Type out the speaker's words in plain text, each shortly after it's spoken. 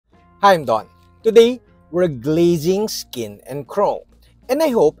Hi, I'm Don. Today, we're glazing skin and chrome. And I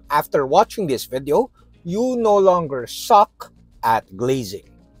hope after watching this video, you no longer suck at glazing.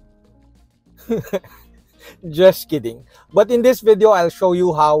 Just kidding. But in this video, I'll show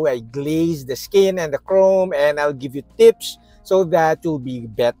you how I glaze the skin and the chrome, and I'll give you tips so that you'll be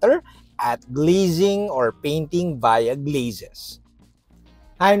better at glazing or painting via glazes.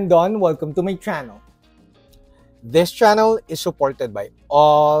 Hi, I'm Don. Welcome to my channel. This channel is supported by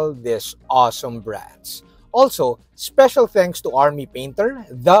all these awesome brands. Also, special thanks to Army Painter,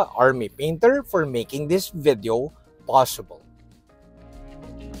 the Army Painter, for making this video possible.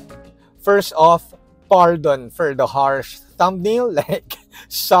 First off, pardon for the harsh thumbnail, like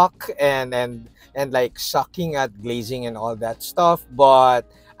suck and like sucking at glazing and all that stuff, but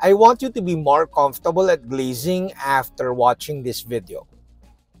I want you to be more comfortable at glazing after watching this video.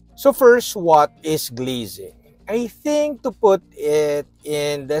 So first, what is glazing? I think to put it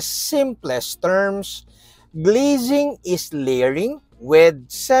in the simplest terms, glazing is layering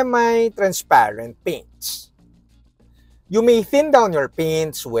with semi-transparent paints. You may thin down your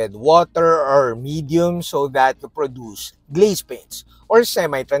paints with water or medium so that you produce glaze paints or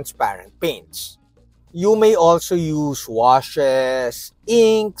semi-transparent paints. You may also use washes,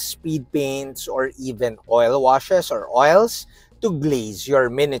 inks, speed paints, or even oil washes or oils to glaze your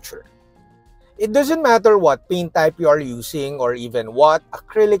miniature. It doesn't matter what paint type you are using or even what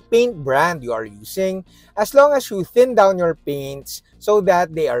acrylic paint brand you are using, as long as you thin down your paints so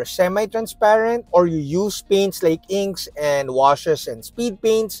that they are semi-transparent, or you use paints like inks and washes and speed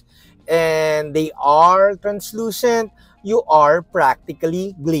paints and they are translucent, you are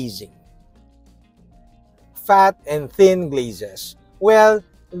practically glazing. Fat and thin glazes. Well,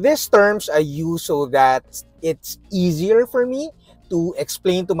 these terms I use so that it's easier for me to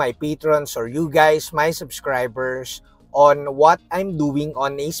explain to my patrons or you guys, my subscribers, on what I'm doing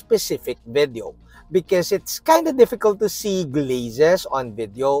on a specific video, because it's kind of difficult to see glazes on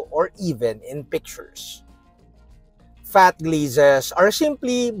video or even in pictures. Fat glazes are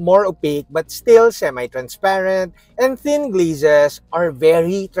simply more opaque but still semi-transparent, and thin glazes are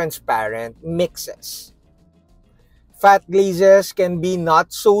very transparent mixes. Fat glazes can be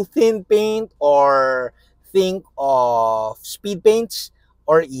not so thin paint, or think of speed paints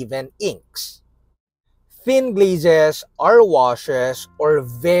or even inks. Thin glazes are washes or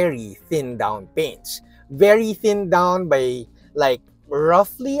very thin down paints. Very thin down by like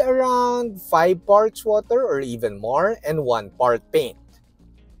roughly around 5 parts water or even more and 1 part paint.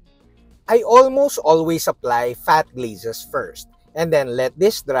 I almost always apply fat glazes first and then let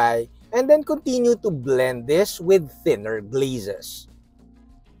this dry and then continue to blend this with thinner glazes.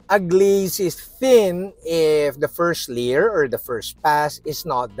 A glaze is thin if the first layer or the first pass is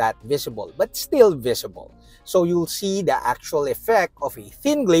not that visible, but still visible. So you'll see the actual effect of a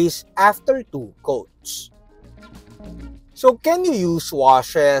thin glaze after 2 coats. So can you use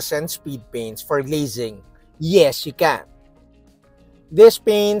washes and speed paints for glazing? Yes, you can. These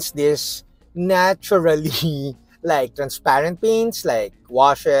paints, this naturally like transparent paints like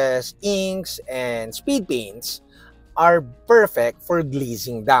washes, inks, and speed paints are perfect for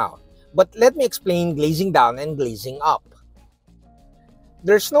glazing down. But let me explain glazing down and glazing up.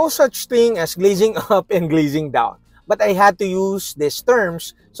 There's no such thing as glazing up and glazing down, but I had to use these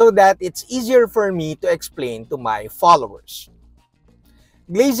terms so that it's easier for me to explain to my followers.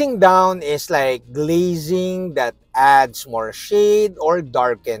 Glazing down is like glazing that adds more shade or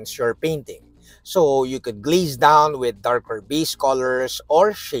darkens your painting. So you could glaze down with darker base colors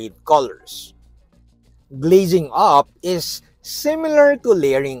or shade colors. Glazing up is similar to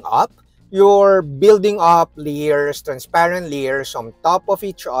layering up. You're building up layers, transparent layers on top of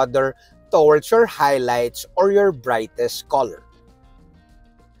each other towards your highlights or your brightest color.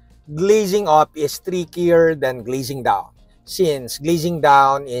 Glazing up is trickier than glazing down, since glazing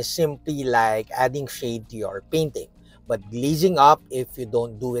down is simply like adding shade to your painting. But glazing up, if you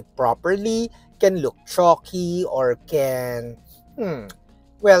don't do it properly, can look chalky or can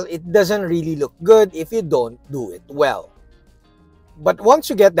well, it doesn't really look good if you don't do it well. But once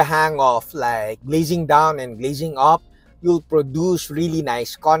you get the hang of like glazing down and glazing up, you'll produce really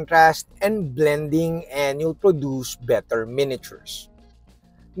nice contrast and blending, and you'll produce better miniatures.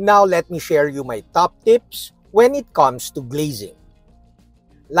 Now let me share you my top tips when it comes to glazing.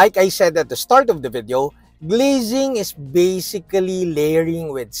 Like I said at the start of the video, glazing is basically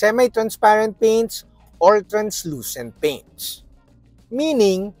layering with semi-transparent paints or translucent paints.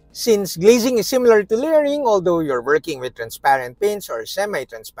 Meaning, since glazing is similar to layering, although you're working with transparent paints or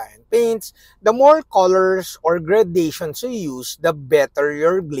semi-transparent paints, the more colors or gradations you use, the better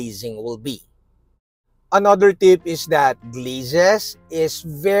your glazing will be. Another tip is that glazes is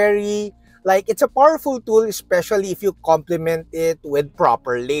very, like, it's a powerful tool, especially if you complement it with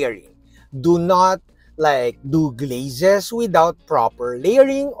proper layering. Do not do glazes without proper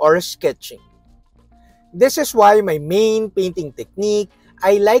layering or sketching. This is why my main painting technique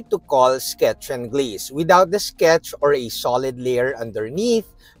I like to call sketch and glaze. Without the sketch or a solid layer underneath,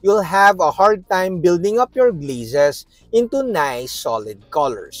 you'll have a hard time building up your glazes into nice solid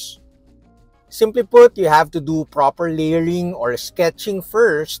colors. Simply put, you have to do proper layering or sketching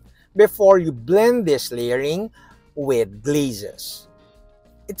first before you blend this layering with glazes.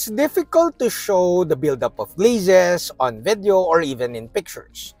 It's difficult to show the buildup of glazes on video or even in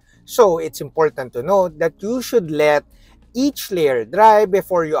pictures. So it's important to note that you should let each layer dry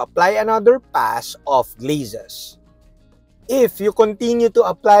before you apply another pass of glazes. If you continue to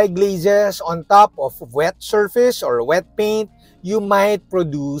apply glazes on top of wet surface or wet paint, you might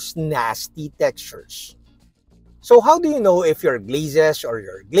produce nasty textures. So how do you know if your glazes or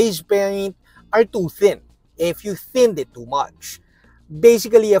your glaze paint are too thin? If you thinned it too much?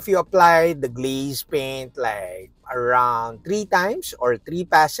 Basically, if you apply the glaze paint like around 3 times or 3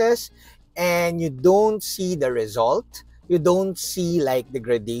 passes and you don't see the result, you don't see like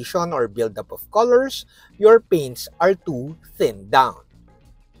degradation or buildup of colors, your paints are too thinned down.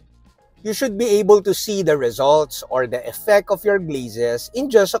 You should be able to see the results or the effect of your glazes in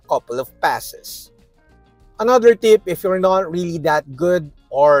just a couple of passes. Another tip, if you're not really that good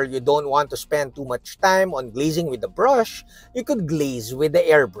or you don't want to spend too much time on glazing with the brush, you could glaze with the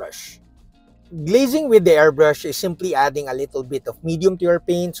airbrush. Glazing with the airbrush is simply adding a little bit of medium to your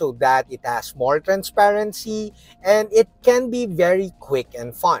paint so that it has more transparency and it can be very quick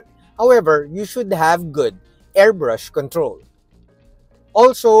and fun. However, you should have good airbrush control.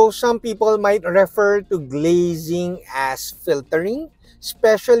 Also, some people might refer to glazing as filtering,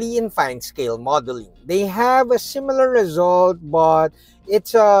 especially in fine scale modeling. They have a similar result, but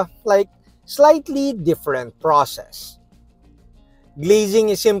it's a slightly different process. Glazing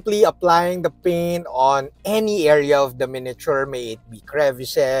is simply applying the paint on any area of the miniature, may it be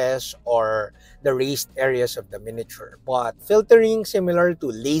crevices or the raised areas of the miniature. But filtering, similar to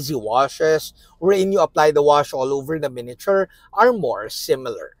lazy washes, wherein you apply the wash all over the miniature, are more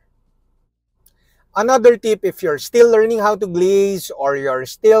similar. Another tip, if you're still learning how to glaze or you're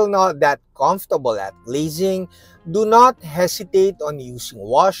still not that comfortable at glazing, do not hesitate on using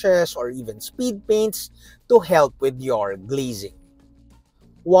washes or even speed paints to help with your glazing.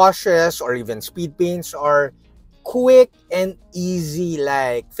 Washes or even speed paints are quick and easy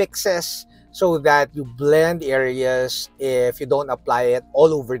fixes so that you blend areas if you don't apply it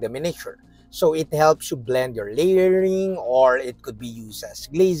all over the miniature. So it helps you blend your layering, or it could be used as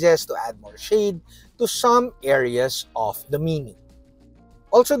glazes to add more shade to some areas of the mini.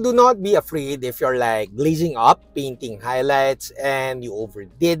 Also, do not be afraid if you're glazing up, painting highlights, and you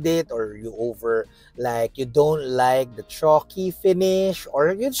overdid it, or you don't like the chalky finish,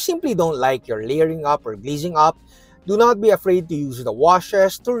 or you simply don't like your layering up or glazing up. Do not be afraid to use the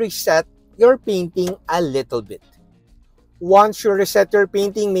washes to reset your painting a little bit. Once you reset your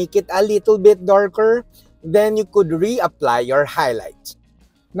painting, make it a little bit darker, then you could reapply your highlights.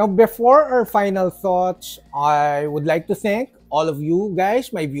 Now, before our final thoughts, I would like to thank all of you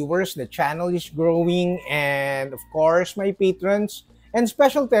guys, my viewers. The channel is growing, and of course, my patrons. And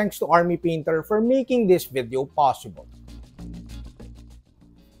special thanks to Army Painter for making this video possible.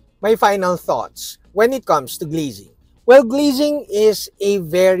 My final thoughts when it comes to glazing. Well, glazing is a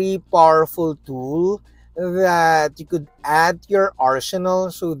very powerful tool that you could add to your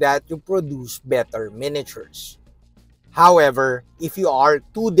arsenal so that you produce better miniatures. However, if you are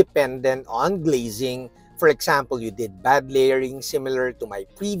too dependent on glazing, for example, you did bad layering similar to my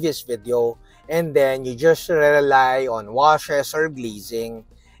previous video, and then you just rely on washes or glazing,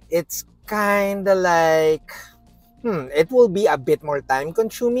 it's kinda it will be a bit more time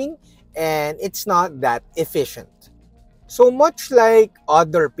consuming and it's not that efficient. So much like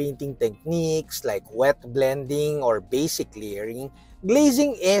other painting techniques like wet blending or basic layering,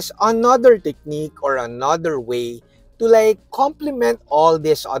 glazing is another technique or another way to complement all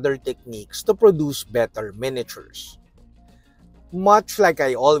these other techniques to produce better miniatures. Much like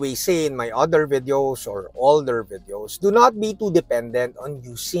I always say in my other videos or older videos, do not be too dependent on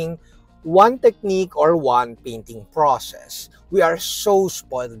using one technique or one painting process. We are so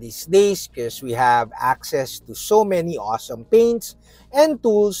spoiled these days because we have access to so many awesome paints and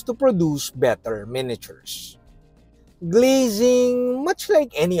tools to produce better miniatures. Glazing, much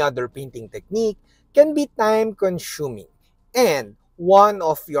like any other painting technique, can be time consuming, and one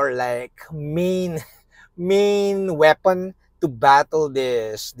of your main weapon to battle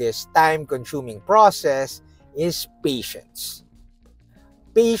this time-consuming process is patience.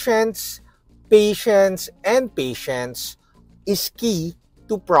 Patience, patience, and patience is key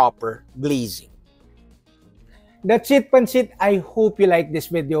to proper glazing. That's it, Pansit. I hope you like this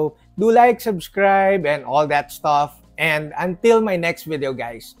video. Do like, subscribe, and all that stuff. And until my next video,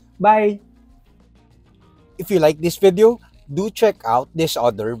 guys. Bye! If you like this video, do check out these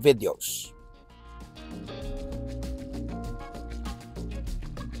other videos.